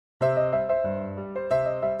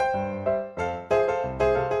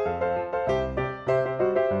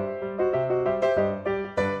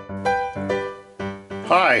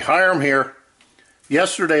Hi, Hiram here.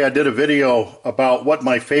 Yesterday I did a video about what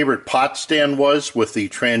my favorite pot stand was with the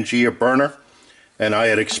Trangia burner, and I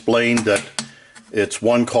had explained that it's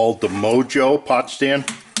one called the Mojo Pot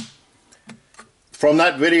Stand. From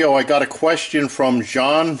that video I got a question from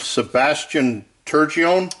Jean-Sébastien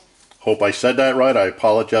Turgeon. Hope I said that right. I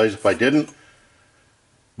apologize if I didn't.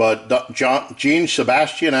 But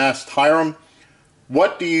Jean-Sébastien asked, Hiram,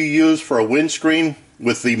 what do you use for a windscreen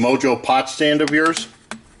with the Mojo Pot Stand of yours?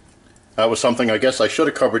 That was something I guess I should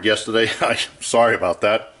have covered yesterday. I'm sorry about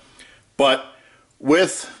that. But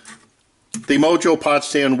with the Mojo Pot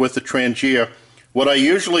Stand with the Trangia, what I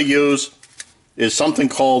usually use is something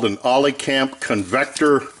called an Olicamp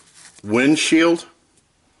convector windshield.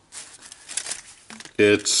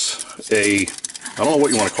 It's I don't know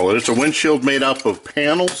what you want to call it. It's a windshield made up of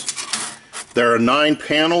panels. There are 9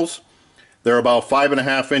 panels. They're about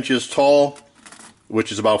 5.5 inches tall,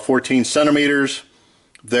 which is about 14 centimeters.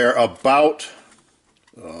 They're about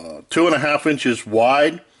 2.5 inches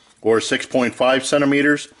wide, or 6.5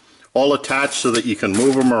 centimeters, all attached so that you can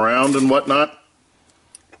move them around and whatnot.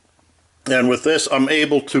 And with this, I'm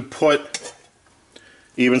able to put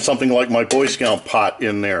even something like my Boy Scout pot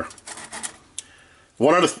in there.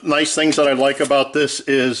 One of the nice things that I like about this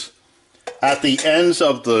is at the ends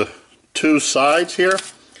of the 2 sides here,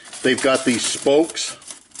 they've got these spokes.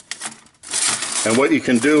 And what you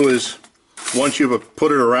can do is, once you've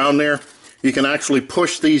put it around there, you can actually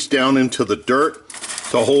push these down into the dirt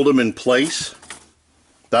to hold them in place.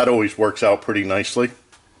 That always works out pretty nicely.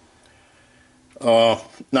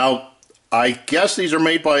 Now, I guess these are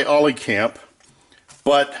made by Olicamp,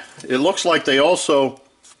 but it looks like they also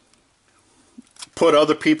put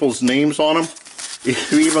other people's names on them,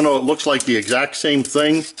 even though it looks like the exact same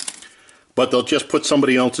thing, but they'll just put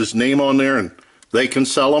somebody else's name on there and they can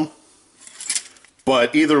sell them.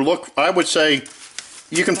 But either look, I would say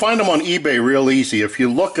you can find them on eBay real easy. If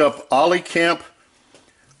you look up Olicamp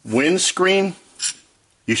windscreen,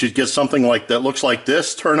 you should get something like that. Looks like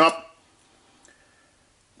this, turn up.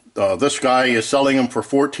 This guy is selling them for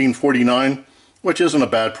 $14.49, which isn't a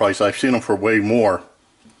bad price. I've seen them for way more,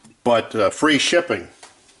 but free shipping.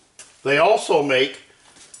 They also make,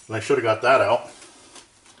 and I should have got that out,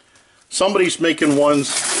 somebody's making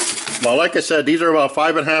ones, well, like I said, these are about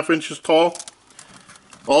 5.5 inches tall.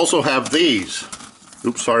 Also have these.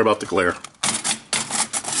 Oops, sorry about the glare.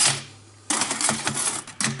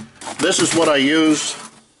 This is what I use.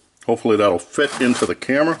 Hopefully that'll fit into the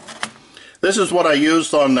camera. This is what I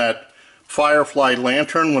used on that Firefly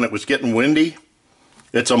lantern when it was getting windy.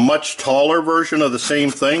 It's a much taller version of the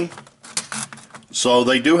same thing. So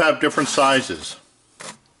they do have different sizes.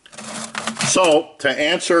 So to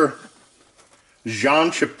answer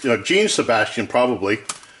Jean-Sébastien probably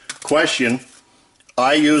question,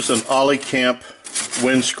 I use an Olicamp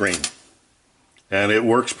windscreen, and it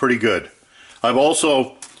works pretty good. I've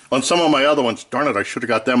also, on some of my other ones, darn it, I should have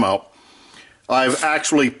got them out, I've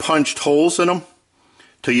actually punched holes in them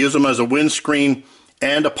to use them as a windscreen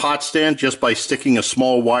and a pot stand just by sticking a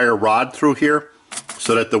small wire rod through here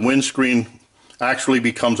so that the windscreen actually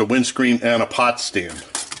becomes a windscreen and a pot stand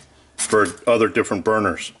for other different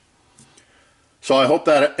burners. So I hope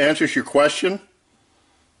that answers your question.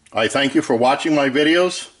 I thank you for watching my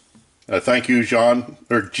videos. Thank you, Jean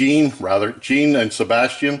and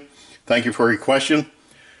Sebastian. Thank you for your question.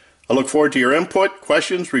 I look forward to your input,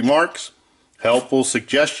 questions, remarks, helpful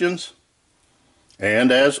suggestions.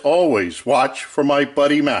 And as always, watch for my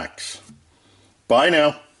buddy Max. Bye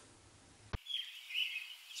now.